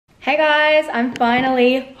Hey guys, I'm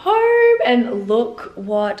finally home and look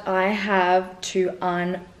what I have to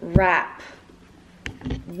unwrap.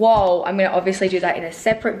 Whoa, I'm gonna obviously do that in a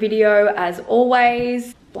separate video as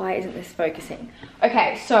always. Why isn't this focusing?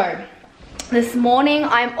 Okay, so this morning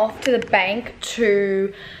I'm off to the bank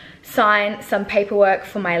to sign some paperwork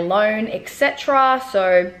for my loan, etc.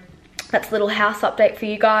 So that's a little house update for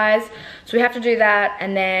you guys. So we have to do that,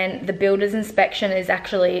 and then the builder's inspection is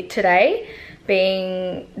actually today,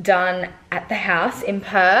 being done at the house in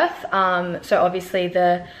Perth. So obviously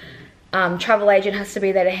the travel agent has to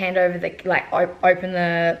be there to hand over the, open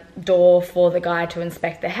the door for the guy to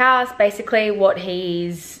inspect the house. Basically what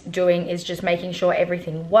he's doing is just making sure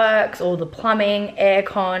everything works, all the plumbing,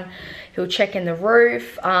 aircon. He'll check in the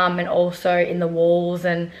roof and also in the walls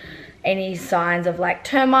and any signs of like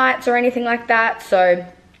termites or anything like that. So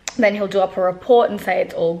then he'll do up a report and say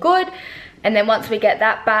it's all good. And then once we get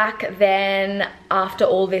that back, then after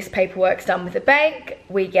all this paperwork's done with the bank,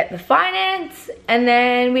 we get the finance, and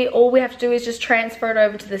then all we have to do is just transfer it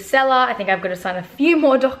over to the seller. I think I've got to sign a few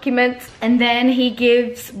more documents, and then he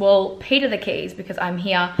gives, well, Peter the keys, because I'm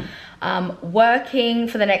here working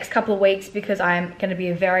for the next couple of weeks because I'm going to be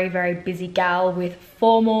a very, very busy gal with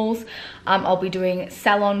formals. I'll be doing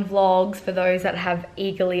salon vlogs for those that have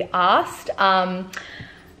eagerly asked.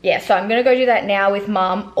 Yeah, so I'm gonna go do that now with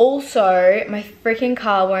mum. Also, my freaking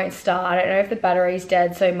car won't start. I don't know if the battery's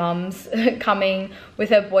dead, so mum's coming with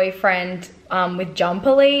her boyfriend with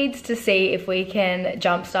jumper leads to see if we can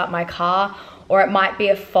jump start my car, or it might be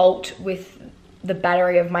a fault with the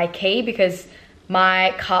battery of my key, because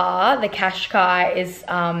my car, the Qashqai, is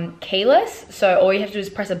keyless. So all you have to do is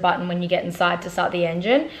press a button when you get inside to start the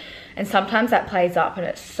engine. And sometimes that plays up and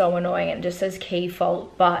it's so annoying and it just says key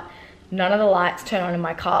fault, but none of the lights turn on in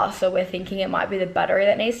my car, so we're thinking it might be the battery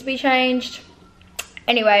that needs to be changed.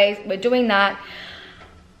 Anyways, we're doing that.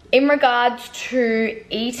 In regards to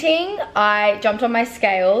eating, I jumped on my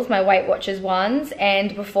scales, my Weight Watchers ones,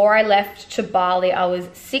 and before I left to Bali, I was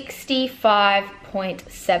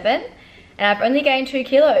 65.7, and I've only gained 2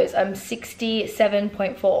 kilos. I'm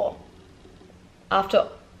 67.4 after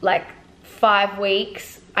like 5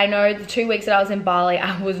 weeks. I know the 2 weeks that I was in Bali,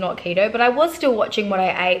 I was not keto, but I was still watching what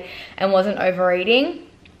I ate and wasn't overeating.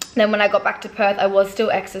 Then when I got back to Perth, I was still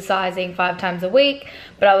exercising 5 times a week,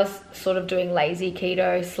 but I was sort of doing lazy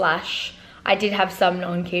keto / I did have some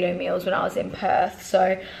non-keto meals when I was in Perth.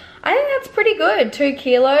 So I think that's pretty good, 2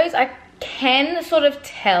 kilos. I can sort of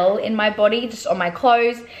tell in my body, just on my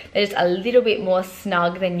clothes, they're just a little bit more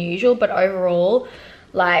snug than usual, but overall,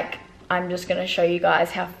 like, I'm just gonna show you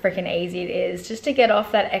guys how freaking easy it is just to get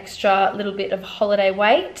off that extra little bit of holiday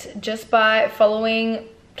weight just by following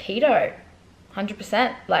keto,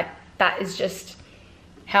 100%. Like, that is just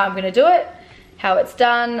how I'm gonna do it, how it's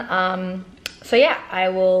done. So yeah, I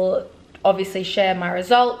will obviously share my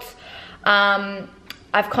results.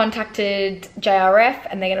 I've contacted JRF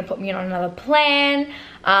and they're gonna put me on another plan.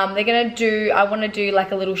 They're gonna do, I wanna do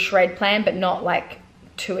like a little shred plan, but not like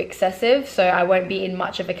too excessive, so I won't be in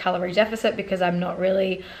much of a calorie deficit because I'm not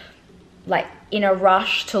really like in a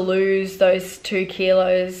rush to lose those 2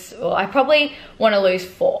 kilos. Well, I probably want to lose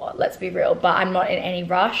 4, let's be real, but I'm not in any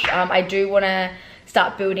rush. I do want to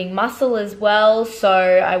start building muscle as well, so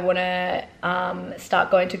I want to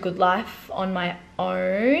start going to Good Life on my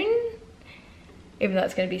own, even though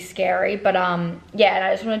it's going to be scary. But yeah, and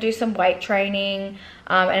I just want to do some weight training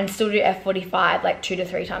and still do F45 like 2 to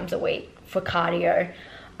 3 times a week for cardio.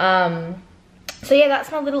 So yeah,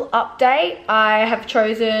 that's my little update. I have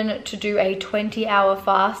chosen to do a 20-hour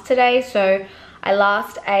fast today. So I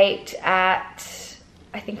last ate at,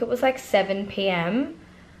 I think it was like 7 p.m.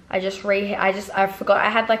 I forgot I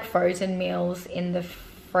had like frozen meals in the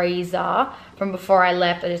freezer from before I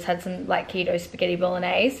left. I just had some like keto spaghetti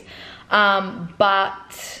bolognese.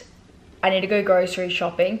 But I need to go grocery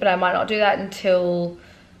shopping, but I might not do that until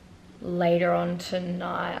later on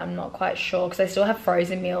tonight. I'm not quite sure because I still have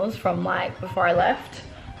frozen meals from like before I left.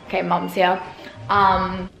 Okay, mum's here.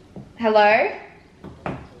 Hello?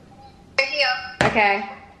 Here. Okay,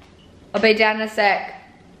 I'll be down in a sec.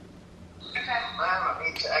 Okay. I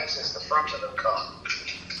need to access the front of the car.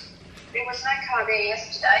 There was no car there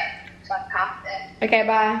yesterday, so I parked there. Okay,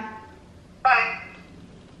 bye. Bye.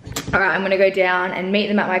 Alright, I'm gonna go down and meet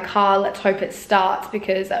them at my car. Let's hope it starts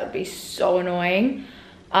because that would be so annoying.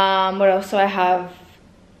 What else do I have?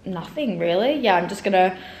 Nothing really. Yeah, I'm just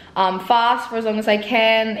gonna fast for as long as I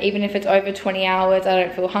can, even if it's over 20 hours. I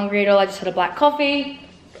don't feel hungry at all. I just had a black coffee.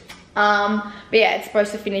 But yeah, it's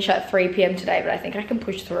supposed to finish at 3 p.m. today, but I think I can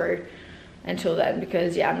push through until then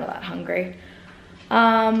because yeah, I'm not that hungry.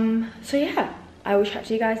 So yeah, I will chat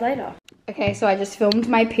to you guys later. Okay, so I just filmed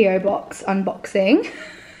my PO box unboxing.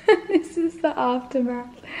 This is the aftermath.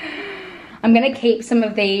 I'm gonna keep some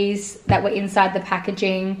of these that were inside the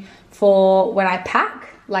packaging for when I pack,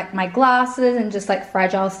 like my glasses and just like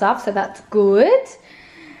fragile stuff, so that's good.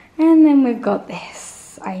 And then we've got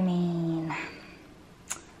this. I mean,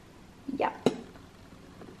 yep.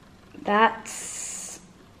 That's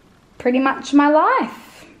pretty much my life.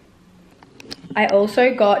 I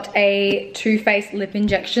also got a Too Faced Lip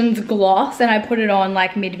Injections gloss and I put it on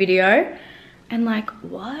like mid-video. And like,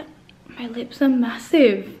 what? My lips are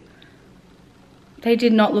massive. They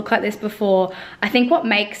did not look like this before. I think what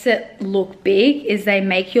makes it look big is they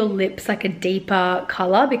make your lips like a deeper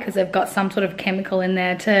color because they've got some sort of chemical in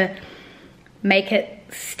there to make it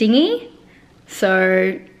stingy.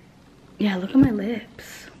 So yeah, look at my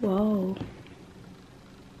lips. Whoa.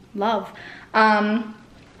 Love.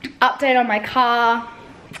 Update on my car.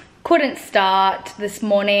 Couldn't start this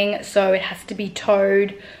morning, so it has to be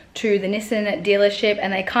towed to the Nissan dealership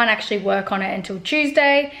and they can't actually work on it until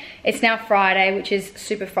Tuesday. It's now Friday, which is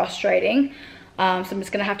super frustrating. So I'm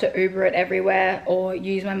just gonna have to Uber it everywhere or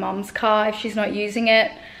use my mum's car if she's not using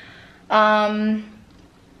it. I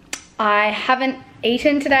haven't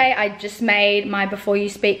eaten today. I just made my Before You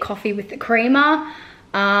Speak coffee with the creamer.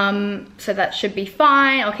 So that should be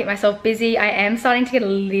fine. I'll keep myself busy. I am starting to get a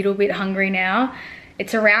little bit hungry now.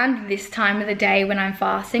 It's around this time of the day when I'm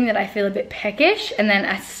fasting that I feel a bit peckish, and then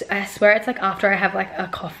I swear it's like after I have like a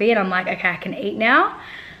coffee and I'm like, okay, I can eat now.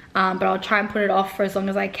 But I'll try and put it off for as long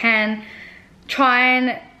as I can.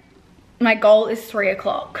 My goal is 3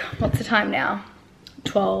 o'clock. What's the time now?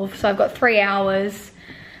 12. So I've got 3 hours.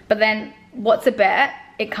 But then what's a bet?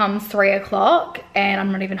 It comes 3 o'clock and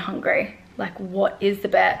I'm not even hungry. Like, what is the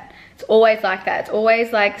bet? It's always like that. It's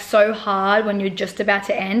always like so hard when you're just about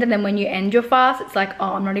to end, and then when you end your fast, it's like,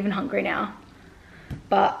 oh, I'm not even hungry now.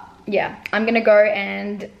 But yeah, I'm gonna go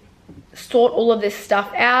and sort all of this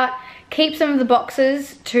stuff out, keep some of the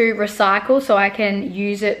boxes to recycle so I can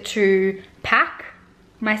use it to pack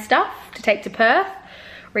my stuff to take to Perth,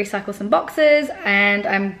 recycle some boxes, and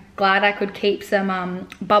I'm glad I could keep some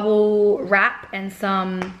bubble wrap and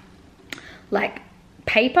some like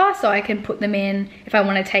paper so I can put them in. If I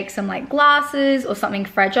want to take some like glasses or something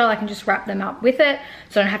fragile, I can just wrap them up with it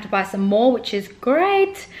so I don't have to buy some more, which is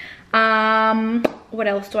great. What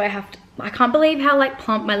else do I have to, I can't believe how like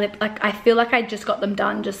plump my lip, like I feel like I just got them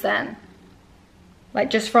done just then, like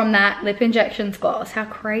just from that lip injections gloss. How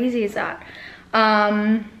crazy is that?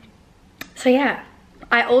 So yeah,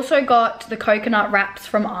 I also got the coconut wraps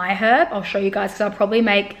from iHerb. I'll show you guys because I'll probably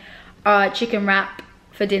make a chicken wrap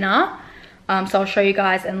for dinner. So I'll show you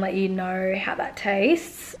guys and let you know how that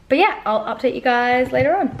tastes. But yeah, I'll update you guys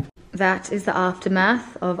later on. That is the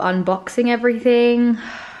aftermath of unboxing everything.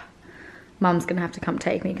 Mum's gonna have to come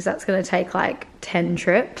take me because that's gonna take like 10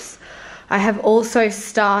 trips. I have also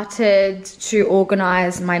started to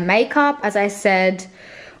organize my makeup, as I said.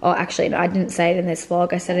 Oh, actually, no, I didn't say it in this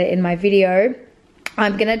vlog. I said it in my video.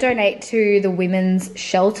 I'm gonna donate to the women's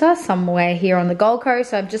shelter somewhere here on the Gold Coast.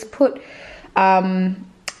 So I've just put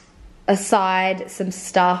aside some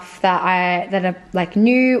stuff that are like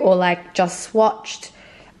new or like just swatched,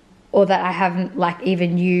 or that I haven't like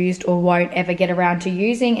even used or won't ever get around to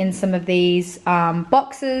using in some of these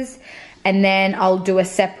boxes. And then I'll do a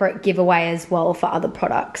separate giveaway as well for other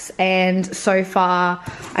products. And so far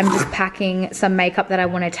I'm just packing some makeup that I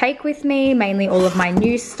want to take with me, mainly all of my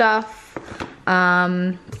new stuff.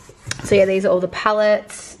 So yeah, these are all the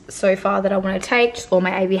palettes so far that I want to take, just all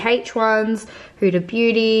my ABH ones, Huda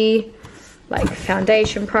Beauty, like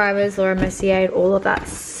foundation primers, Laura Mercier, all of that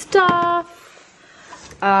stuff.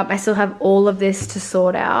 I still have all of this to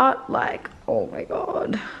sort out, like, oh my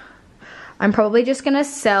god. I'm probably just gonna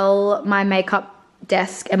sell my makeup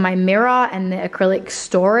desk and my mirror and the acrylic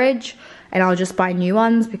storage, and I'll just buy new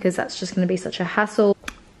ones because that's just gonna be such a hassle.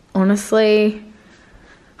 Honestly,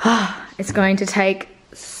 it's going to take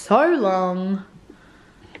so long.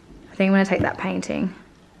 I think I'm gonna take that painting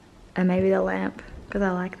and maybe the lamp because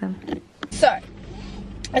I like them. So,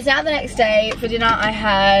 it's now the next day. For dinner I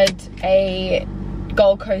had a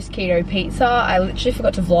Gold Coast keto pizza. I literally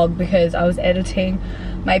forgot to vlog because I was editing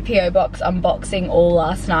my PO box unboxing all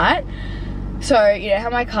last night. So, you know how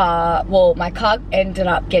my car ended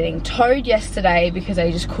up getting towed yesterday because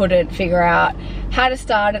they just couldn't figure out how to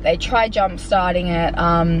start it. They tried jump starting it.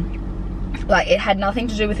 Like, it had nothing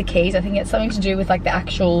to do with the keys. I think it's something to do with like the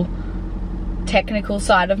actual technical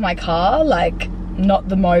side of my car, like not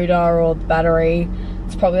the motor or the battery.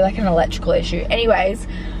 It's probably like an electrical issue. Anyways,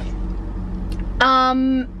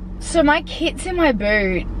 so my kit's in my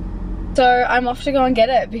boot, so I'm off to go and get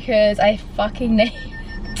it because I fucking need it.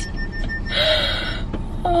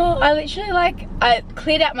 Oh, I literally like, I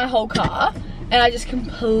cleared out my whole car and I just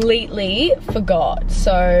completely forgot.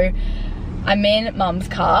 So I'm in mum's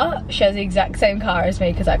car. She has the exact same car as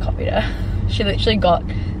me because I copied her. She literally got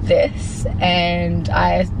this and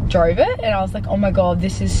I drove it and I was like, oh my god,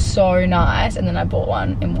 this is so nice. And then I bought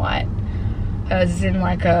one in white. Hers is in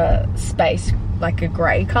like a space, like a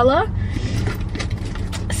grey colour.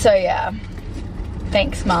 So yeah,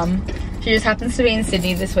 thanks mum. She just happens to be in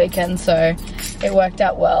Sydney this weekend, so it worked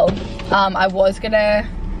out well. I was gonna,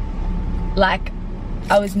 like,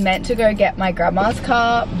 I was meant to go get my grandma's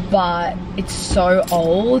car, but it's so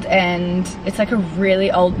old and it's like a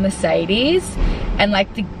really old Mercedes, and like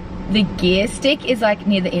the gear stick is like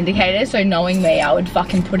near the indicator, so knowing me, I would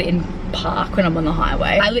fucking put it in park when I'm on the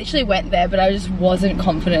highway. I literally went there, but I just wasn't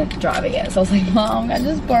confident driving it, so I was like, Mom, can I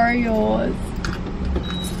just borrow yours?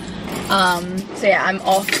 So yeah, I'm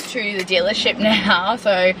off to the dealership now,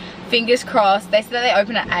 so fingers crossed. They said that they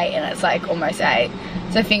open at 8 and it's like almost 8.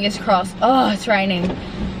 So fingers crossed. Oh, it's raining.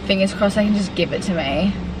 Fingers crossed they can just give it to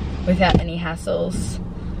me without any hassles.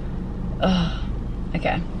 Oh,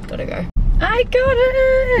 okay, gotta go. I got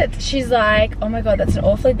it! She's like, oh my god, that's an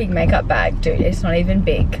awfully big makeup bag. Dude, it's not even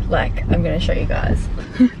big. Like, I'm gonna show you guys.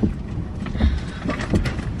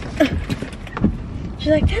 She's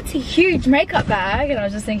like, that's a huge makeup bag. And I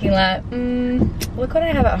was just thinking like, look what I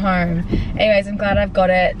have at home. Anyways, I'm glad I've got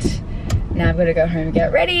it. Now I've got to go home and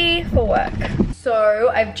get ready for work.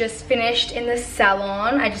 So I've just finished in the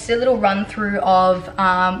salon. I just did a little run through of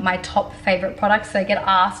my top favorite products. So I get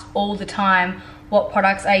asked all the time what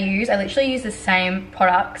products I use. I literally use the same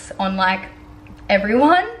products on like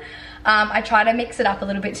everyone. I try to mix it up a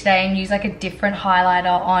little bit today and use like a different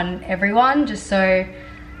highlighter on everyone, just so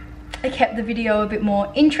I kept the video a bit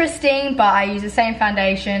more interesting. But I use the same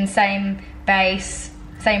foundation, same base,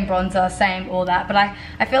 same bronzer, same all that. But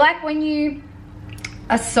I feel like when you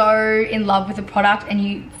are so in love with a product and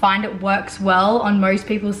you find it works well on most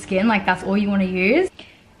people's skin, like that's all you want to use.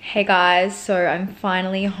 Hey guys, so I'm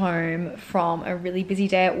finally home from a really busy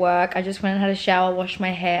day at work. I just went and had a shower, washed my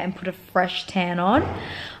hair and put a fresh tan on.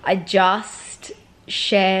 I just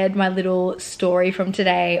shared my little story from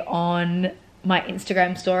today on my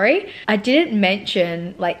Instagram story. I didn't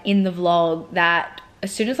mention like in the vlog that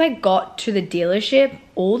as soon as I got to the dealership,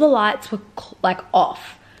 all the lights were like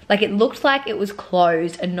off. Like it looked like it was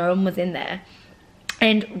closed and no one was in there.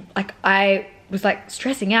 And like I was like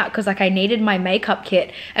stressing out because like I needed my makeup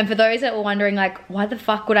kit. And for those that were wondering like, why the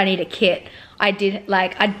fuck would I need a kit? I did,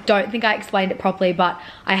 like, I don't think I explained it properly, but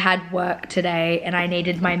I had work today and I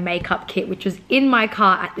needed my makeup kit, which was in my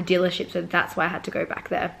car at the dealership. So that's why I had to go back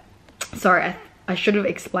there. Sorry, I should have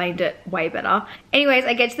explained it way better. Anyways,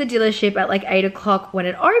 I get to the dealership at like 8 o'clock when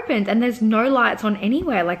it opens and there's no lights on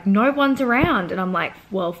anywhere, like no one's around. And I'm like,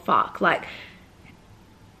 well, fuck, like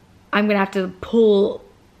I'm gonna have to pull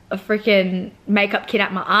a freaking makeup kit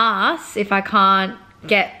out my ass if I can't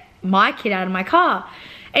get my kit out of my car.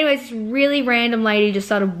 Anyways, this really random lady just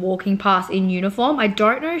started walking past in uniform. I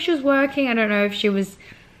don't know if she was working. I don't know if she was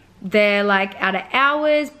there like out of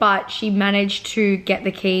hours, but she managed to get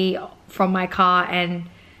the key from my car and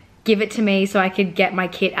give it to me so I could get my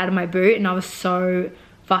kit out of my boot, and I was so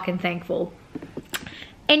fucking thankful.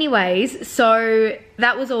 Anyways, so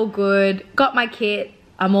that was all good. Got my kit,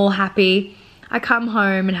 I'm all happy. I come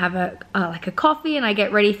home and have like a coffee and I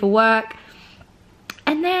get ready for work.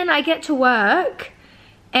 And then I get to work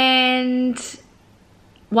and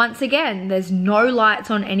once again, there's no lights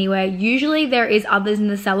on anywhere. Usually there is others in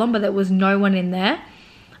the salon, but there was no one in there.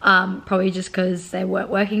 Probably just because they weren't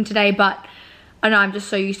working today, but I know I'm just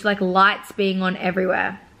so used to like lights being on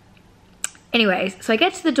everywhere. Anyways, so I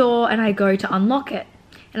get to the door and I go to unlock it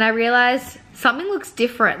and I realize something looks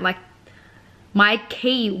different. Like my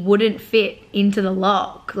key wouldn't fit into the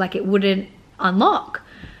lock, like it wouldn't unlock.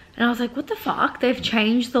 And I was like, what the fuck? They've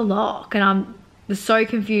changed the lock. And I was so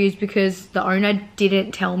confused because the owner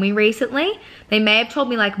didn't tell me recently. They may have told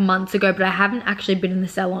me like months ago, but I haven't actually been in the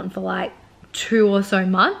salon for like 2 or so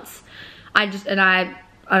months. I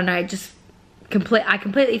don't know, I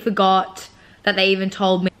completely forgot that they even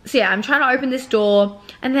told me. So yeah, I'm trying to open this door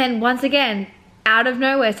and then once again, out of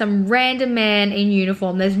nowhere, some random man in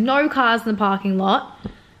uniform, there's no cars in the parking lot,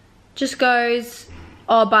 just goes,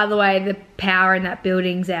 oh, by the way, the power in that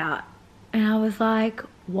building's out. And I was like,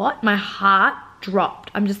 what? My heart dropped.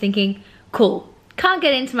 I'm just thinking, cool, can't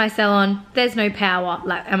get into my salon, there's no power.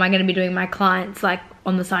 Like, am I gonna be doing my clients like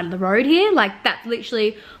on the side of the road here? Like that's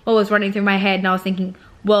literally what was running through my head. And I was thinking,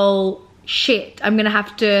 well, shit, I'm gonna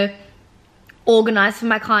have to organize for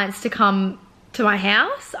my clients to come to my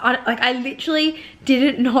house. I literally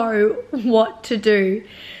didn't know what to do.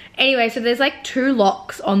 Anyway, so there's like 2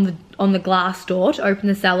 locks on the glass door to open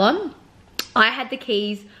the salon. I had the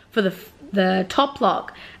keys for the top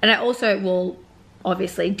lock, and I also, well,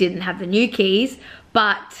 obviously didn't have the new keys,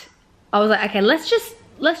 but I was like, okay, let's just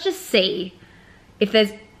see if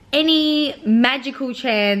there's any magical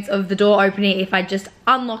chance of the door opening if I just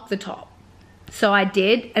unlock the top. So I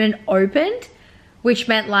did, and it opened, which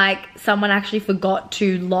meant like someone actually forgot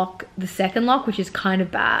to lock the second lock, which is kind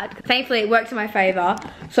of bad. Thankfully it worked in my favor.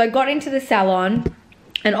 So I got into the salon,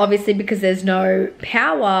 and obviously because there's no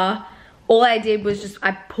power, all I did was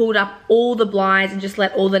I pulled up all the blinds and just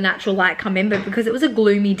let all the natural light come in. But because it was a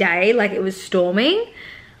gloomy day, like it was storming,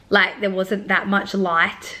 like there wasn't that much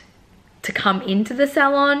light to come into the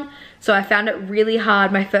salon. So I found it really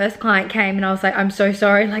hard. My first client came and I was like, I'm so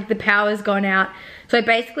sorry, like the power's gone out. So I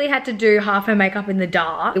basically had to do half her makeup in the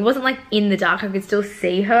dark. It wasn't like in the dark, I could still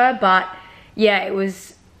see her, but yeah, it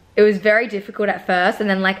was very difficult at first. And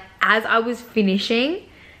then like as I was finishing,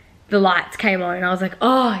 the lights came on and I was like,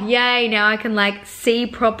 oh yay, now I can like see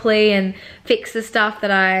properly and fix the stuff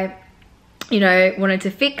that I, you know, wanted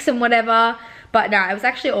to fix and whatever. But no, it was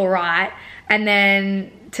actually all right. And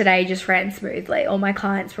then today just ran smoothly. All my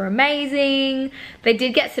clients were amazing. They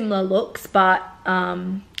did get similar looks, but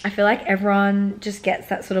I feel like everyone just gets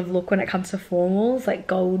that sort of look when it comes to formals, like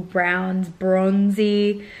gold browns,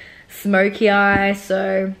 bronzy, smoky eye.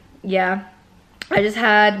 So yeah, I just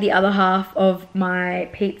had the other half of my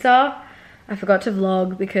pizza. I forgot to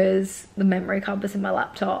vlog because the memory card was in my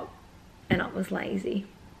laptop and I was lazy.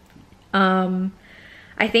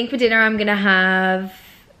 I think for dinner I'm gonna have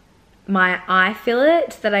my eye fillet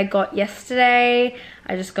that I got yesterday.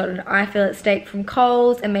 I just got an eye fillet steak from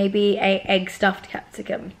Coles and maybe a egg stuffed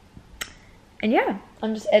capsicum. And yeah,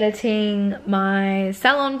 I'm just editing my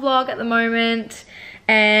salon vlog at the moment.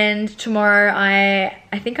 And tomorrow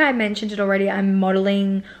I think I mentioned it already, I'm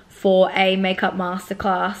modeling for a makeup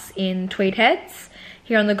masterclass in Tweed Heads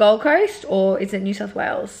here on the Gold Coast, or is it New South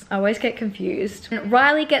Wales? I always get confused. And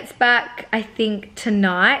Riley gets back, I think,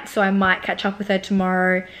 tonight, so I might catch up with her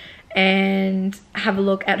tomorrow and have a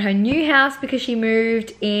look at her new house because she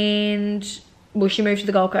moved in, well, she moved to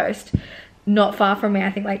the Gold Coast, not far from me,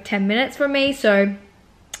 I think like 10 minutes from me, so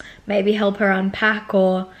maybe help her unpack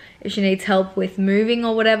or if she needs help with moving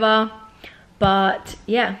or whatever. But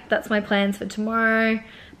yeah, that's my plans for tomorrow.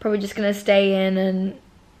 Probably just gonna stay in and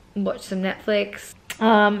watch some Netflix.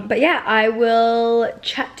 But yeah, I will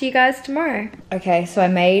chat to you guys tomorrow. Okay, so I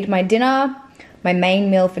made my dinner. My main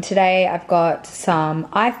meal for today, I've got some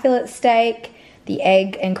eye fillet steak, the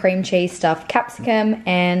egg and cream cheese stuffed capsicum,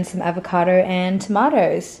 and some avocado and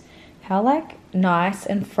tomatoes. How like nice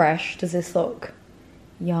and fresh does this look?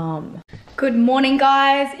 Yum. Good morning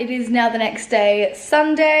guys, it is now the next day,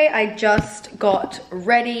 Sunday. I just got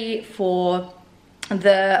ready for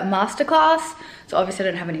the masterclass. So obviously I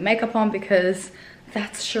don't have any makeup on because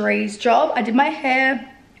that's Cherie's job. I did my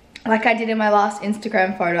hair like I did in my last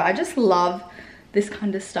Instagram photo. I just love this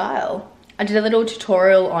kind of style. I did a little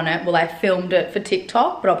tutorial on it. Well, I filmed it for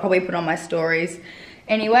TikTok, but I'll probably put on my stories.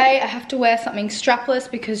 Anyway, I have to wear something strapless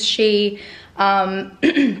because she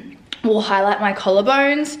will highlight my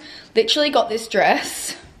collarbones. Literally got this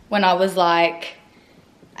dress when I was like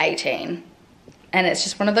 18. And it's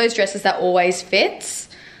just one of those dresses that always fits.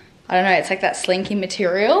 I don't know, it's like that slinky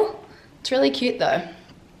material. It's really cute though.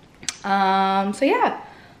 So yeah,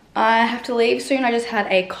 I have to leave soon. I just had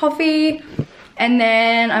a coffee. And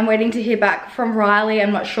then I'm waiting to hear back from Riley.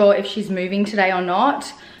 I'm not sure if she's moving today or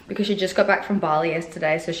not because she just got back from Bali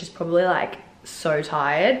yesterday, so she's probably like so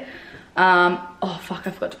tired. Oh fuck,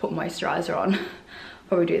 I forgot to put moisturizer on.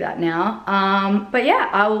 Probably do that now. But yeah,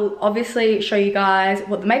 I will obviously show you guys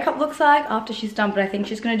what the makeup looks like after she's done, but I think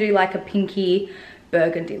she's gonna do like a pinky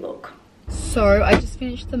burgundy look. So I just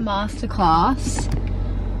finished the masterclass.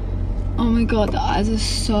 Oh my god, the eyes are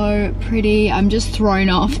so pretty. I'm just thrown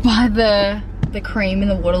off by the cream in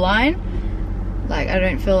the waterline. Like, I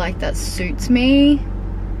don't feel like that suits me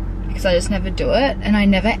because I just never do it, and I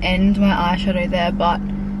never end my eyeshadow there, but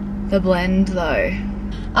the blend though.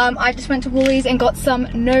 I just went to Woolies and got some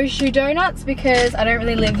no-shoe donuts because I don't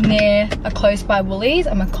really live near a close by Woolies.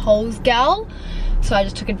 I'm a Coles gal, so I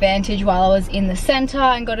just took advantage while I was in the centre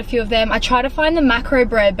and got a few of them. I tried to find the macro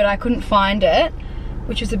bread, but I couldn't find it,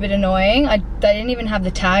 which was a bit annoying. They didn't even have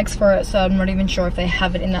the tags for it, so I'm not even sure if they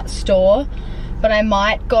have it in that store. But I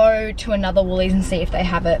might go to another Woolies and see if they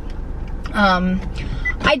have it.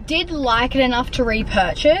 I did like it enough to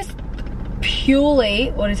repurchase, purely,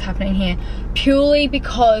 what is happening here? Purely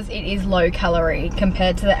because it is low calorie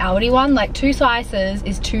compared to the Aldi one. Like 2 slices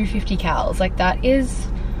is 250 calories. Like that is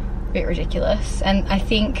a bit ridiculous. And I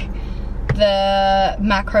think The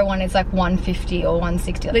macro one is like 150 or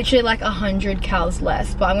 160, literally like 100 calories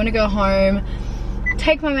less. But I'm gonna go home,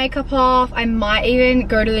 take my makeup off. I might even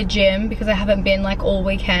go to the gym because I haven't been like all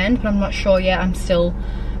weekend, but I'm not sure yet. I'm still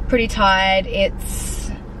pretty tired. It's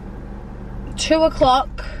 2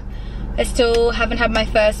 o'clock. I still haven't had my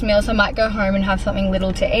first meal, so I might go home and have something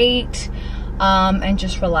little to eat and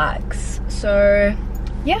just relax. So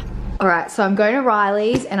yeah. Alright, so I'm going to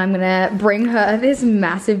Riley's and I'm gonna bring her this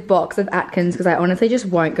massive box of Atkins because I honestly just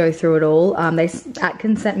won't go through it all.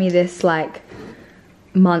 Atkins sent me this like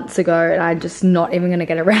months ago and I'm just not even gonna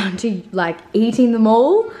get around to like eating them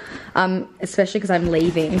all, especially because I'm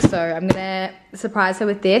leaving. So I'm gonna surprise her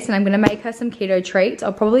with this and I'm gonna make her some keto treats.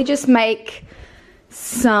 I'll probably just make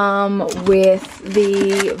some with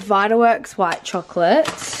the Vitaworks white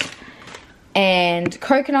chocolate and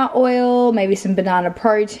coconut oil, maybe some banana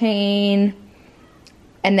protein,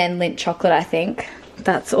 and then Lindt chocolate. I think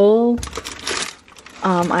that's all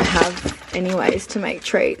I have anyways to make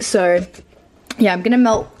treats. So yeah, I'm gonna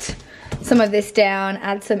melt some of this down,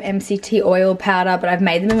 add some MCT oil powder, but I've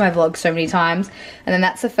made them in my vlog so many times. And then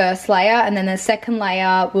that's the first layer, and then the second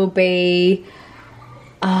layer will be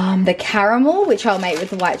the caramel, which I'll make with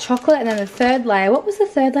the white chocolate. And then the third layer, what was the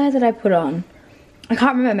third layer that I put on? I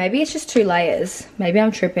can't remember. Maybe it's just 2 layers. Maybe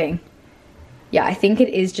I'm tripping. Yeah, I think it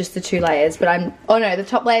is just the 2 layers, but oh no, the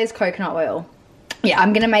top layer is coconut oil. Yeah,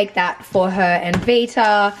 I'm gonna make that for her and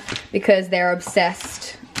Vita because they're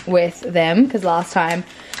obsessed with them, because last time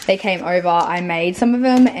they came over I made some of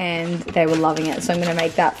them and they were loving it. So I'm gonna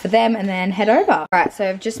make that for them and then head over. All right, so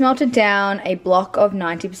I've just melted down a block of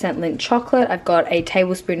 90% Lindt chocolate. I've got a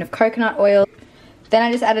tablespoon of coconut oil. Then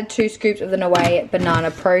I just added 2 scoops of the Noe banana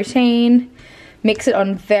protein. Mix it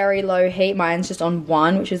on very low heat. Mine's just on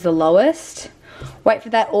 1, which is the lowest. Wait for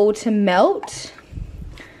that all to melt.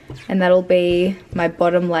 And that'll be my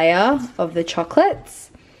bottom layer of the chocolates.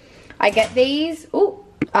 I get these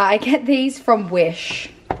from Wish.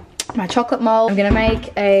 My chocolate mold. I'm gonna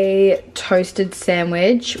make a toasted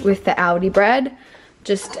sandwich with the Aldi bread.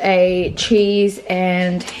 Just a cheese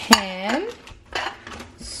and ham.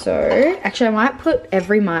 So, actually I might put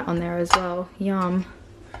every mite on there as well. Yum.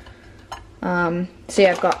 So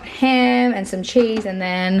yeah, I've got ham and some cheese, and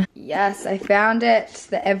then, yes, I found it,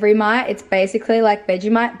 the Everymite. It's basically like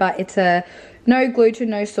Vegemite, but it's a no gluten,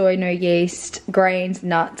 no soy, no yeast, grains,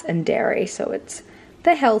 nuts, and dairy. So it's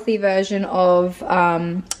the healthy version of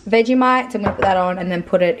Vegemite. So I'm gonna put that on and then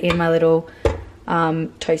put it in my little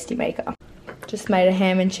toasty maker. Just made a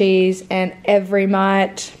ham and cheese and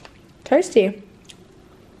Everymite toasty.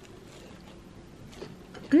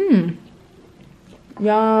 Mmm.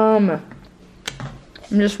 Yum.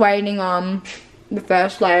 I'm just waiting on the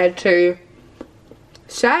first layer to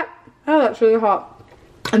set. Oh, that's really hot.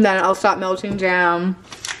 And then I'll start melting down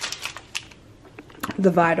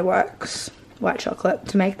the Vitaworks white chocolate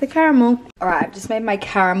to make the caramel. Alright, I've just made my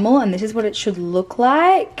caramel and this is what it should look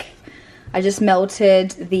like. I just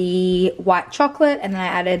melted the white chocolate and then I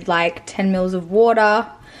added like 10 mils of water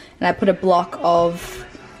and I put a block of,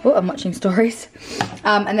 oh, I'm watching stories.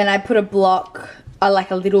 And then I put a block,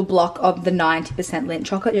 like a little block of the 90% Lindt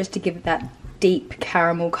chocolate just to give it that deep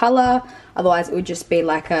caramel color. Otherwise it would just be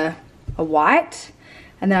like a white.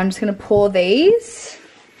 And then I'm just gonna pour these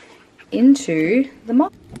into the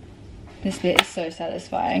mold. This bit is so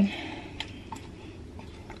satisfying.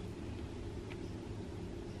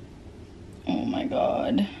 Oh my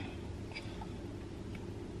god.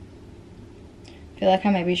 I feel like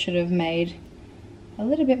I maybe should have made a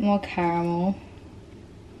little bit more caramel.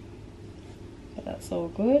 But that's all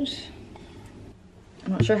good.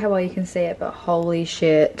 I'm not sure how well you can see it, but holy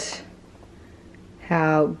shit.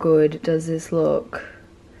 How good does this look?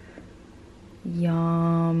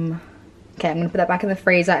 Yum. Okay, I'm gonna put that back in the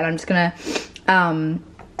freezer and I'm just gonna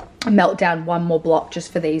melt down 1 more block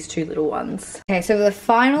just for these 2 little ones. Okay, so for the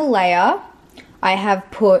final layer, I have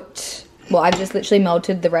put, well, I've just literally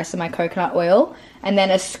melted the rest of my coconut oil and then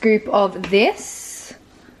a scoop of this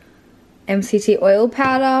MCT oil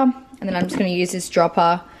powder, and then I'm just gonna use this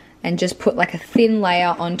dropper and just put like a thin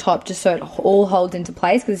layer on top just so it all holds into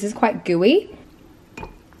place because this is quite gooey.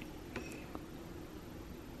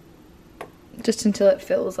 Just until it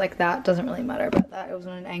fills like that. Doesn't really matter about that. It was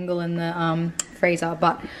on an angle in the freezer,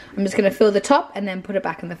 but I'm just gonna fill the top and then put it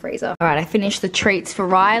back in the freezer. All right, I finished the treats for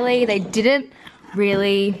Riley. They didn't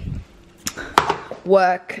really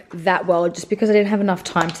work that well just because I didn't have enough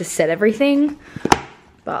time to set everything,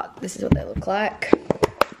 but this is what they look like.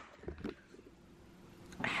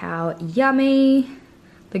 How yummy.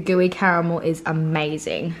 The gooey caramel is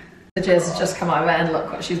amazing. Jazz has just come over and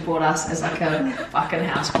look what she's brought us as like a fucking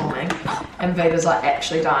housewarming. And Vita's like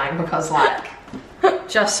actually dying because like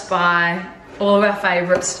just buy all of our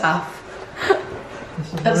favourite stuff.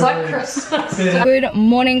 It's like Christmas. Good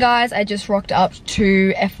morning guys, I just rocked up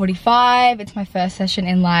to F45. It's my first session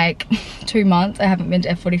in like 2 months. I haven't been to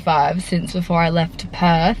F45 since before I left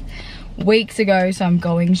Perth weeks ago, so I'm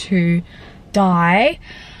going to die.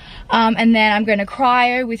 And then I'm going to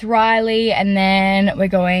cryo with Riley, and then we're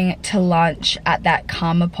going to lunch at that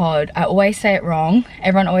Karma Pod. I always say it wrong,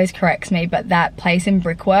 everyone always corrects me, but that place in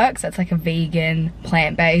Brickworks, that's like a vegan,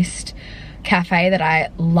 plant-based cafe that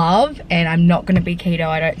I love, and I'm not going to be keto,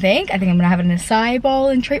 I don't think. I think I'm going to have an acai bowl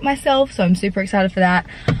and treat myself, so I'm super excited for that.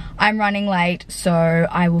 I'm running late, so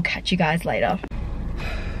I will catch you guys later.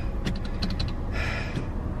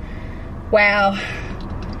 Wow.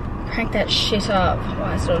 Crank that shit up.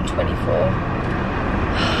 Why is it on 24?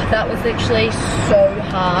 That was literally so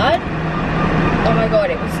hard. Oh my god,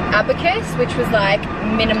 it was abacus, which was like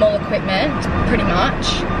minimal equipment, pretty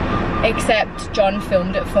much. Except John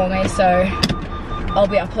filmed it for me, so I'll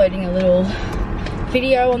be uploading a little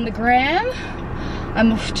video on the gram.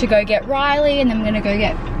 I'm off to go get Riley, and then I'm gonna go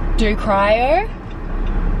do cryo.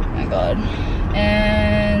 Oh my god.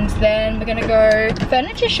 And then we're gonna go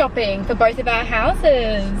furniture shopping for both of our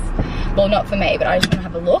houses. Well, not for me, but I just want to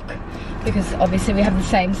have a look because obviously we have the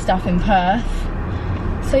same stuff in Perth.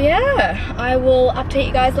 So yeah, I will update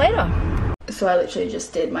you guys later. So I literally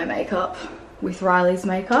just did my makeup with Riley's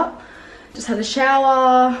makeup. Just had a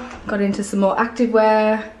shower, got into some more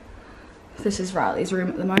activewear. This is Riley's room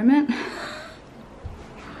at the moment.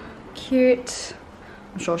 Cute.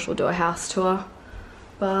 I'm sure she'll do a house tour.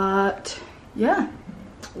 But yeah,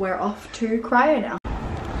 we're off to cryo now.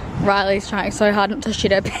 Riley's trying so hard not to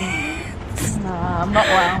shit her pants. Nah, I'm not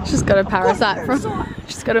well. She's got a parasite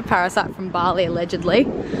from Burleigh, allegedly.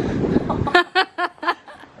 What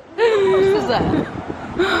is that?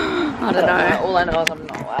 I don't know. All I know is I'm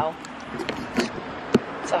not well.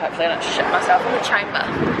 So hopefully I don't shit myself in the chamber.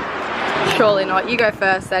 Surely not. You go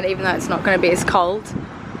first then, even though it's not going to be as cold.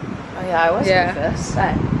 Oh yeah, I was first.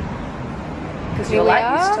 Because you're like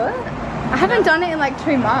used to it. I haven't done it in like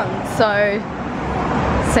 2 months, so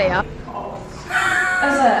see ya.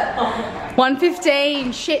 Is it?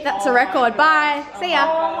 1:15. Shit, that's a record. Bye. See ya.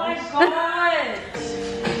 Oh my god.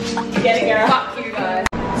 Fuck you guys.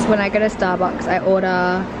 So when I go to Starbucks, I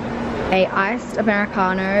order a iced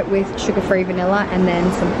Americano with sugar-free vanilla and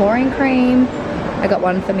then some pouring cream. I got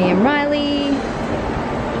one for me and Riley.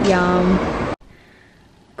 Yum.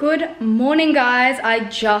 Good morning guys. I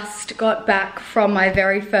just got back from my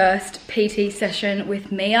very first PT session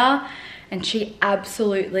with Mia, and she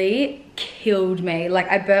absolutely killed me. Like,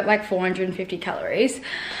 I burnt like 450 calories.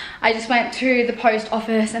 I just went to the post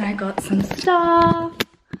office and I got some stuff.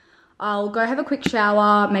 I'll go have a quick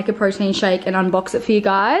shower, make a protein shake and unbox it for you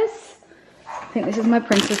guys. I think this is my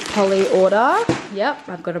Princess Polly order. Yep,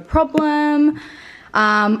 I've got a problem.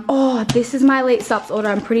 Oh, this is my Elite Subs order.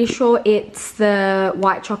 I'm pretty sure it's the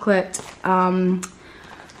white chocolate, the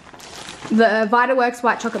VitaWorks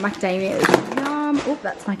white chocolate macadamias. Oh,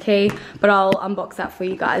 that's my key, but I'll unbox that for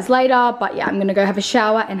you guys later. But yeah, I'm gonna go have a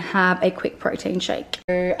shower and have a quick protein shake.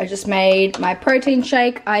 So I just made my protein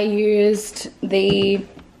shake. I used the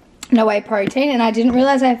No Whey protein, and I didn't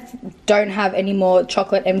realize I don't have any more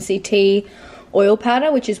chocolate MCT oil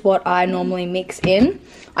powder, which is what I normally mix in.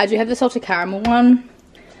 I do have the salted caramel one,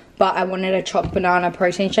 but I wanted a chopped banana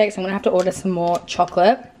protein shake, so I'm gonna have to order some more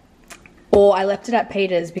chocolate. Or I left it at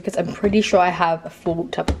Peter's because I'm pretty sure I have a full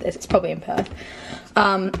tub of this. It's probably in Perth.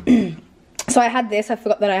 So I had this, I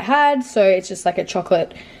forgot that I had, so it's just like a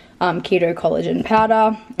chocolate keto collagen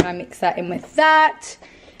powder. And I mixed that in with that.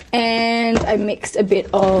 And I mixed a bit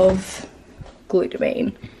of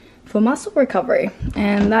glutamine for muscle recovery.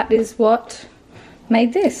 And that is what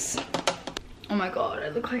made this. Oh my god, I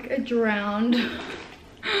look like a drowned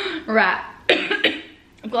rat.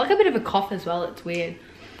 I've got like a bit of a cough as well, it's weird.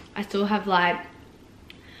 I still have like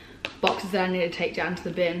boxes that I need to take down to the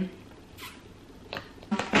bin.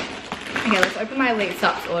 Okay, let's open my Elite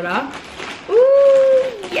Subs order.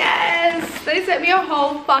 Ooh, yes! They sent me a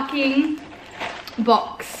whole fucking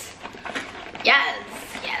box. Yes,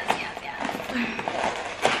 yes, yes,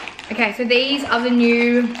 yes. Okay, so these are the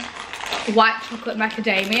new white chocolate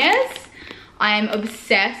macadamias. I am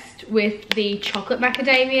obsessed with the chocolate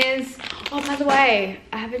macadamias. Oh, by the way,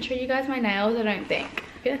 I haven't shown you guys my nails, I don't think.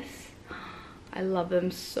 Yes, I love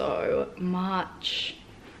them so much.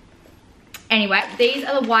 Anyway, these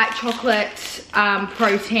are the white chocolate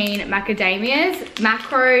protein macadamias.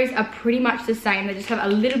 Macros are pretty much the same. They just have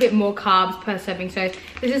a little bit more carbs per serving. So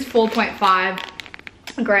this is 4.5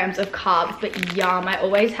 grams of carbs, but yum. I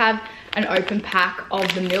always have an open pack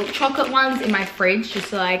of the milk chocolate ones in my fridge just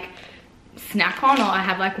to like snack on, or I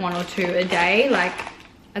have like 1 or 2 a day, like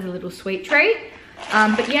as a little sweet treat.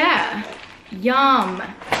 But yeah, yum.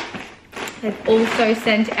 They've also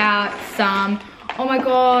sent out some, oh my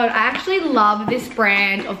god, I actually love this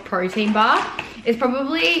brand of protein bar. It's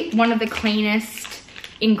probably one of the cleanest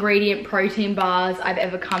ingredient protein bars I've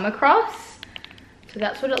ever come across. So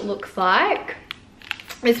that's what it looks like.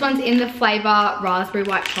 This one's in the flavor raspberry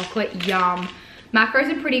white chocolate, yum.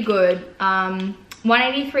 Macros are pretty good.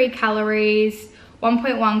 183 calories,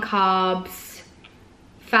 1.1 carbs,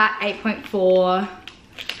 fat 8.4.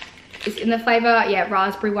 It's in the flavor, yeah,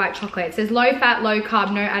 raspberry white chocolate. It says low fat, low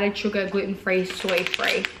carb, no added sugar, gluten-free,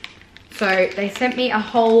 soy-free. So they sent me a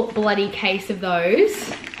whole bloody case of those.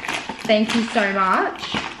 Thank you so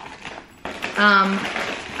much.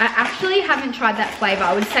 I actually haven't tried that flavor.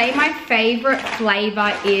 I would say my favorite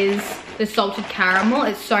flavor is the salted caramel.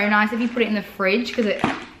 It's so nice if you put it in the fridge because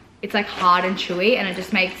it's like hard and chewy, and it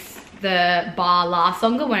just makes the bar last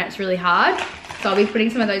longer when it's really hard. So I'll be putting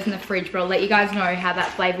some of those in the fridge, but I'll let you guys know how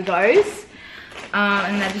that flavor goes.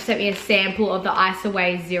 And they just sent me a sample of the Ice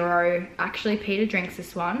Away Zero. Actually, Peter drinks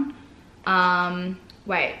this one.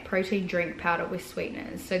 Wait, protein drink powder with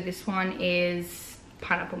sweeteners. So this one is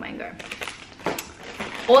pineapple mango.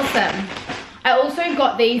 Awesome. I also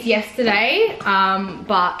got these yesterday,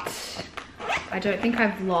 but I don't think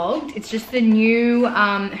I've vlogged. It's just the new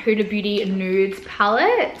Huda Beauty Nudes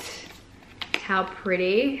palette. How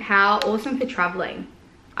pretty. How awesome for traveling,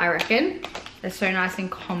 I reckon. They're so nice and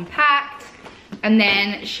compact. And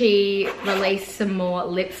then she released some more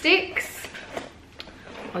lipsticks.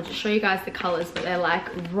 I'll just show you guys the colors, but they're like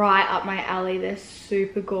right up my alley. They're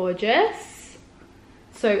super gorgeous.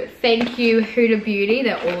 So thank you, Huda Beauty.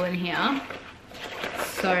 They're all in here.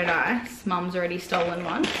 So nice. Mum's already stolen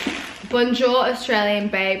one. Bonjour Australian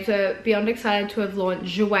babes, we're beyond excited to have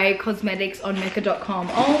launched Jouer Cosmetics on Mecca.com.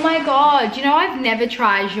 Oh my god, you know I've never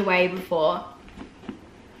tried Jouer before.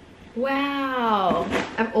 Wow.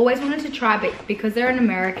 I've always wanted to try, but because they're an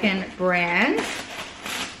American brand.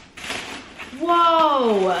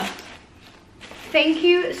 Whoa. Thank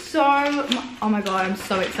you so much. Oh my god, I'm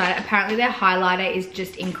so excited. Apparently their highlighter is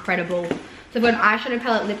just incredible. So I've got an eyeshadow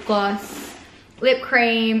palette, lip gloss, lip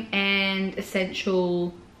cream, and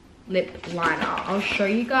essential lip liner. I'll show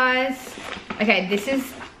you guys. Okay, this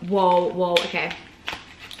is, whoa, okay.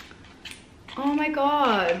 Oh my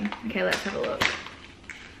god. Okay, let's have a look.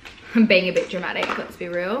 I'm being a bit dramatic, let's be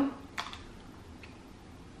real.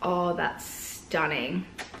 Oh, that's stunning.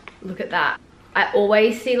 Look at that. I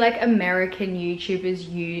always see like American YouTubers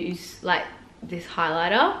use like this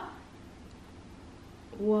highlighter.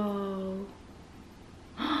 Whoa.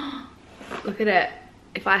 Look at it.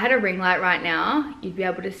 If I had a ring light right now, you'd be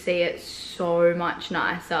able to see it so much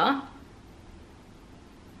nicer.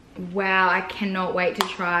 Wow, I cannot wait to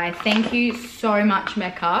try. Thank you so much,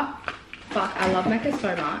 Mecca. Fuck, I love Mecca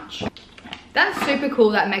so much. That's super cool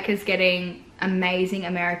that Mecca's getting amazing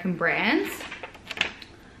American brands.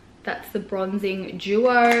 That's the bronzing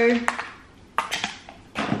duo.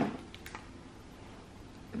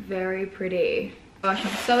 Very pretty. Gosh,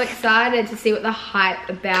 I'm so excited to see what the hype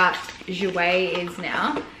about Jouer is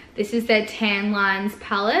now. This is their Tan Lines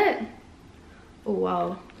palette. Oh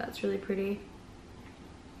wow, that's really pretty.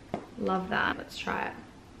 Love that. Let's try it.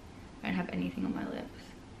 I don't have anything on my lips.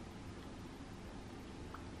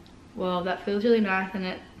 Well, that feels really nice and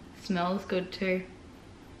it smells good too.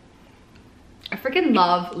 I freaking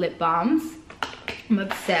love lip balms. I'm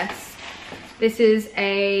obsessed. This is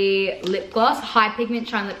a lip gloss, high pigment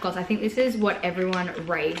shine lip gloss. I think this is what everyone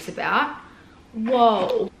raves about.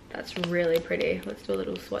 Whoa, that's really pretty. Let's do a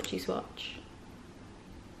little swatchy swatch.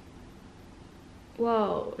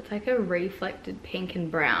 Whoa, it's like a reflected pink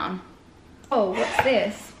and brown. Oh, what's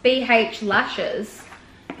this? BH lashes.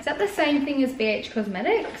 Is that the same thing as BH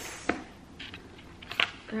Cosmetics?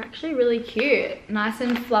 They're actually really cute. Nice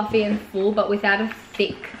and fluffy and full, but without a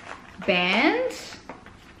thick band.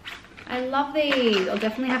 I love these. I'll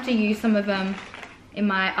definitely have to use some of them in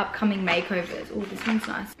my upcoming makeovers. Oh, this one's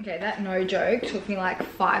nice. Okay, that no joke took me like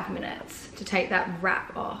 5 minutes to take that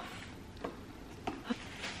wrap off.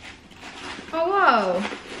 Oh, whoa.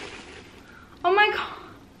 Oh my god.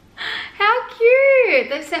 How cute.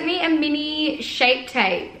 They've sent me a mini shape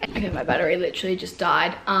tape. Okay, my battery literally just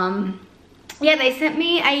died. Yeah, they sent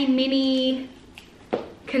me a mini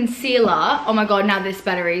concealer. Oh my god, now this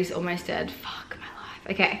battery's almost dead. Fuck my life.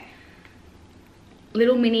 Okay.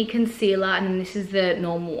 Little mini concealer, and then this is the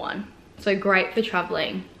normal one. So great for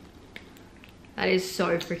traveling. That is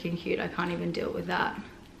so freaking cute. I can't even deal with that.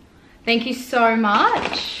 Thank you so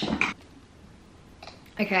much.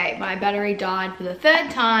 Okay, my battery died for the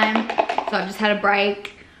 3rd time, so I've just had a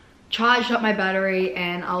break, charged up my battery,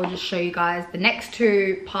 and I'll just show you guys the next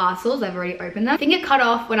 2 parcels. I've already opened them. I think it cut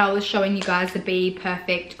off when I was showing you guys the Be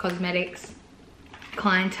Perfect Cosmetics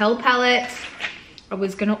Clientele palette. I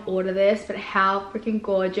was gonna order this, but how freaking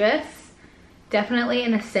gorgeous. Definitely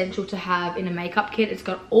an essential to have in a makeup kit. It's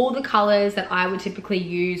got all the colors that I would typically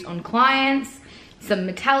use on clients, some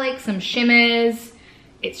metallics, some shimmers.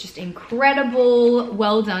 It's just incredible.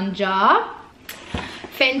 Well done, jar.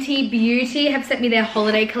 Fenty Beauty have sent me their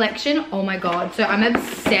holiday collection. Oh my god, so I'm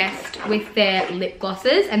obsessed with their lip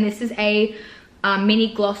glosses, and this is a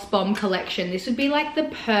mini gloss bomb collection. This would be like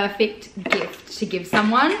the perfect gift to give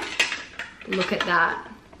someone. Look at that.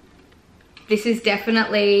 This is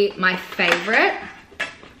definitely my favorite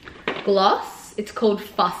gloss. It's called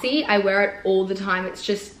Fussy. I wear it all the time. It's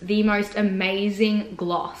just the most amazing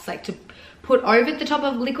gloss, like to put over the top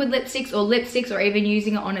of liquid lipsticks or even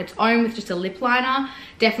using it on its own with just a lip liner.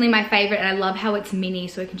 Definitely my favorite, and I love how it's mini,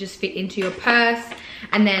 so it can just fit into your purse.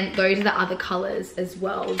 And then those are the other colors as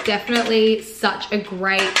well. Definitely such a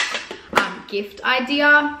great gift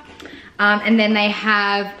idea. And then they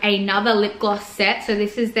have another lip gloss set. So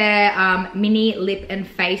this is their mini lip and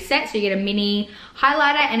face set. So you get a mini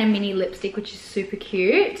highlighter and a mini lipstick, which is super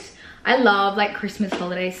cute. I love like Christmas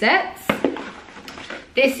holiday sets.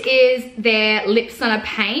 This is their lip stunner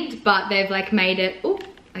paint, but they've like made it, oh,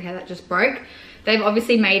 okay, that just broke. They've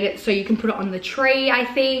obviously made it so you can put it on the tree, I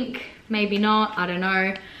think. Maybe not, I don't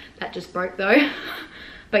know. That just broke though.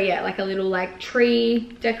 But yeah, like a little like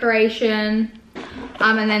tree decoration.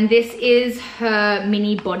 And then this is her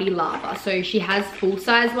mini body lava. So she has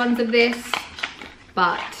full-size ones of this,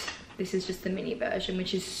 but this is just the mini version,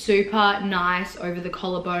 which is super nice over the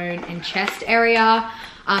collarbone and chest area.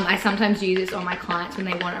 I sometimes use this on my clients when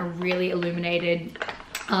they want a really illuminated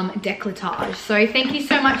décolletage. So thank you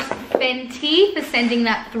so much, Fenty, for sending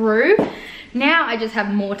that through. Now I just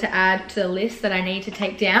have more to add to the list that I need to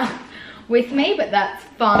take down with me, but that's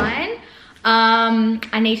fine.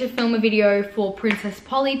 I need to film a video for Princess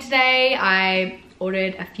Polly today. I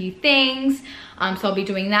ordered a few things, so I'll be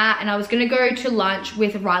doing that. And I was gonna go to lunch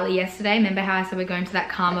with Riley yesterday. Remember how I said we're going to that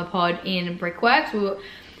Karma Pod in Brickworks? We'll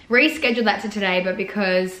reschedule that to today, but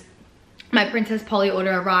because my Princess Polly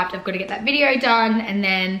order arrived, I've got to get that video done. And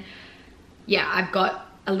then, yeah, I've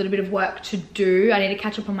got a little bit of work to do. I need to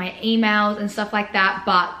catch up on my emails and stuff like that,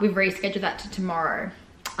 but we've rescheduled that to tomorrow.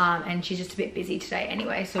 And she's just a bit busy today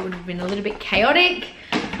anyway, so it would have been a little bit chaotic.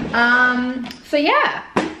 So yeah,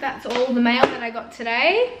 that's all the mail that I got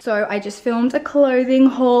today. So I just filmed a clothing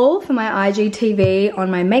haul for my IGTV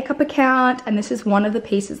on my makeup account, and this is one of the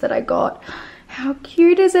pieces that I got. How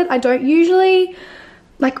cute is it? I don't usually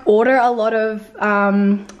like order a lot of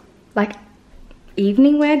like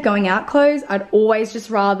evening wear, going out clothes. I'd always just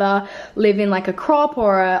rather live in like a crop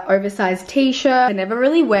or a oversized t-shirt. I never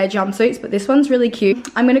really wear jumpsuits, but this one's really cute.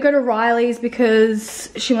 I'm gonna go to Riley's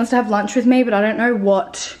because she wants to have lunch with me, but I don't know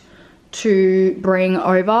what to bring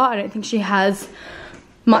over. I don't think she has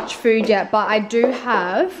much food yet, but I do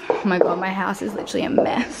have, oh my god, my house is literally a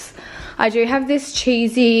mess. I do have this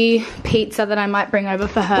cheesy pizza that I might bring over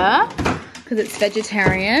for her because it's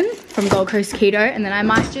vegetarian from Gold Coast Keto, and then I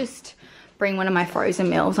might just bring one of my frozen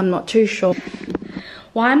meals. I'm not too sure.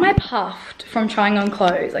 Why am I puffed from trying on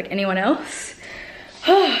clothes? Like anyone else?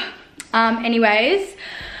 Anyways,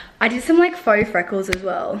 I did some like faux freckles as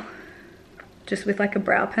well, just with like a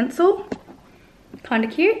brow pencil. Kind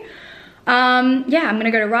of cute. Yeah, I'm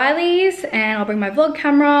gonna go to Riley's and I'll bring my vlog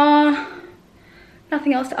camera.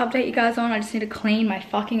 Nothing else to update you guys on. I just need to clean my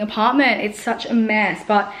fucking apartment. It's such a mess,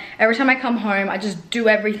 but every time I come home, I just do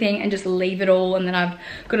everything and just leave it all, and then I've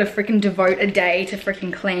got to freaking devote a day to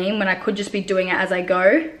freaking clean when I could just be doing it as I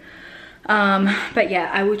go. But yeah,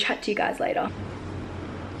 I will chat to you guys later.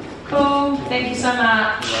 Cool, thank you so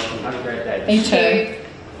much. You're welcome. Have a great day. You too.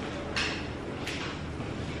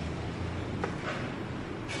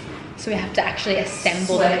 So we have to actually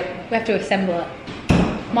assemble it. We have to assemble it.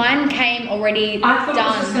 Mine came already done. I thought it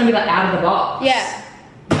was just gonna be like out of the box. Yeah.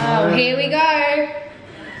 Oh, here we go.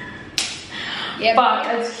 Yeah,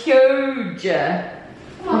 but it's huge.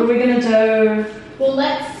 What are we gonna do? Well,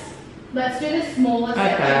 let's do the smaller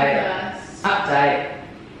section first. Update.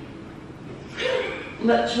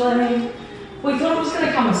 Literally. We thought it was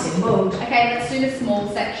gonna come assembled. Okay, let's do the small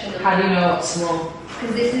section. How do you know it's small?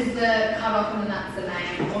 Because this is the cut off and then that's the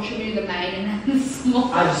main. Or should we do the main and then the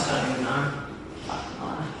small? I just don't even know.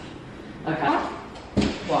 Okay.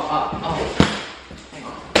 Well, oh. Hang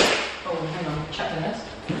on. Oh, hang on. Check this.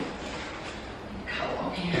 Cut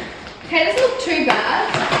along here. Okay, doesn't look too bad.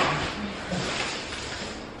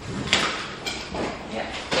 Yeah.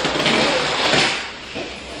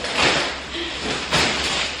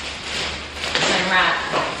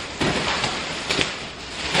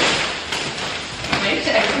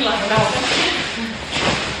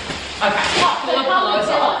 Okay, pull the pillows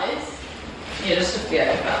off. Yeah, just a few, but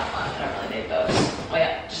I don't really need those. Oh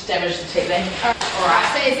yeah, just damage the TV. Alright,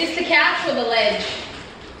 so is this the couch or the ledge?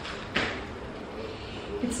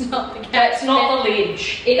 It's not the couch. That's not the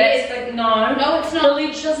ledge. It That's is. The, no. No, it's not. The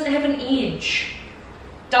ledge doesn't have an edge.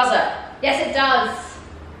 Does it? Yes, it does.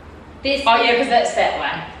 This. Oh yeah, because that's that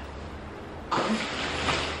way.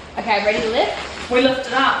 Okay, ready to lift? We lift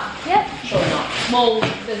it up. Yep. Surely not. Well,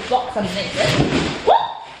 there's blocks underneath it.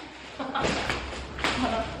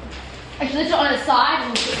 Actually, lift it on its side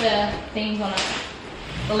and put the things on it.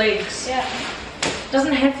 The legs. Yeah.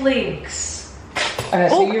 Doesn't have legs. Okay,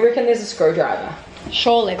 so you reckon there's a screwdriver?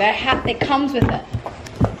 Surely, but it comes with it.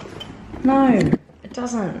 No, it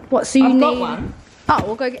doesn't. What? So you I've need got one. Oh,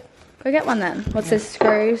 we'll go get one then. What's this?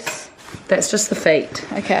 Screws. That's just the feet.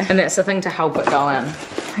 Okay. And that's the thing to help it go in.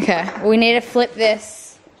 Okay. We need to flip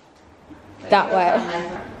this that way.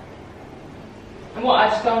 And what? I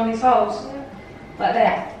just go on these holes? Like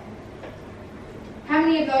that. How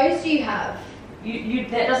many of those do you have? You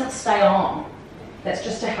that doesn't stay on. That's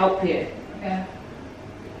just to help you. Okay.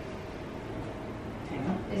 Hang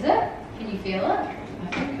on. Is it? Can you feel it? I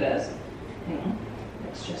think it is. Hang on.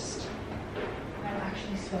 It's just. I'm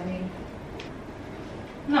actually sweating.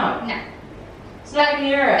 No. No. It's not even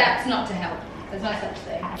your. That's not to help. There's no such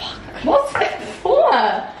thing. What's that for?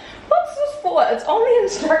 What's this for? It's on the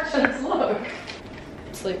instructions, look.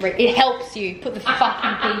 Absolutely. It helps you put the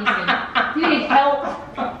fucking things in. You need help.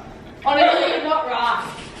 Honestly, you're not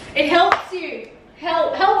right. It helps you.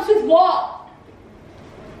 Helps with what?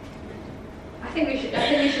 I think we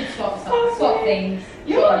should swap swap things.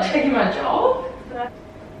 You're not taking my job.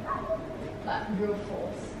 Like real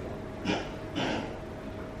force.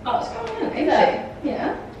 Oh, it's going in. Is it?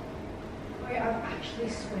 Yeah. Wait, I'm actually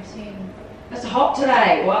sweating. It's hot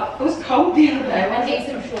today. What? It was cold the other day. I need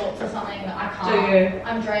some shorts or something, but I can't. Do you?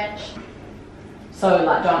 I'm drenched. So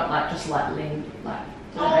like, don't like just like lean like.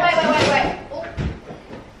 Oh wait. Oh.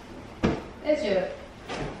 Let's do it.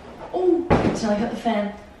 Oh, it's only got the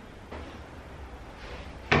fan.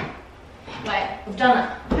 Wait. We've done it.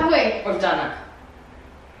 Have we? We've done it.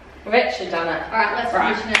 We've actually done it. Alright, let's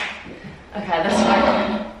position it. Okay, that's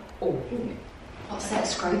fine. Oh, what's that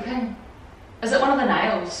scraping? Is it one of the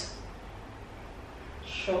nails?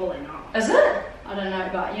 Surely not. Is it? I don't know,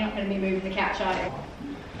 but you're not going to be moving the couch, are you?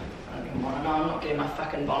 I don't even want to know. I'm not getting my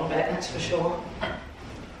fucking bond back, that's for sure.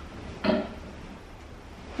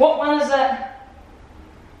 What one is it?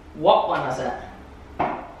 What one is it?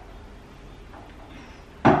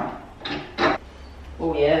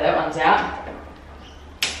 Oh yeah, that one's out.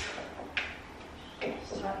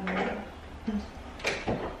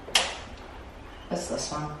 It's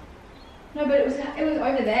this one. No, but it was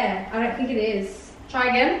over there. I don't think it is. Try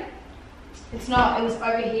again. It's not. It was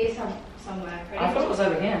over here somewhere. Ready? I thought it was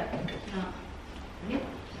over here. No. Ready?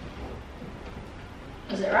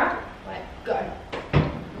 Is it right? Wait. Go.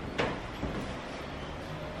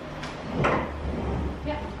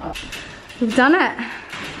 Yeah. We've done it.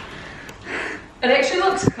 It actually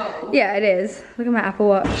looks cool. Yeah, it is. Look at my Apple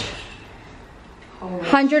Watch. Holy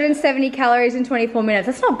 170 calories in 24 minutes.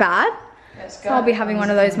 That's not bad. That's good. So I'll be having one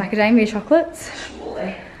of those macadamia chocolates.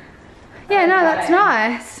 Surely. Yeah, no, that's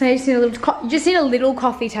nice. So you just need a little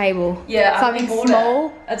coffee table. Yeah, something I bought small.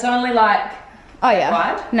 It. It's only like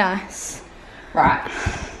wide. Nice. Right.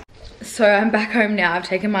 So I'm back home now. I've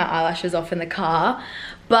taken my eyelashes off in the car.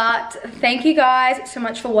 But thank you guys so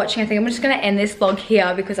much for watching. I think I'm just going to end this vlog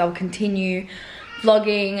here because I'll continue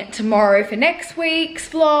vlogging tomorrow for next week's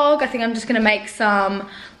vlog. I think I'm just going to make some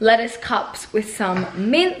lettuce cups with some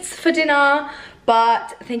mince for dinner.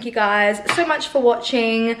 But thank you guys so much for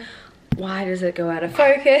watching. Why does it go out of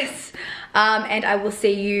focus? And I will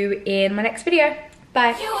see you in my next video.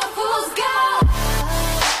 Bye.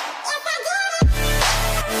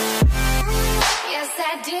 Yes,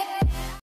 I did.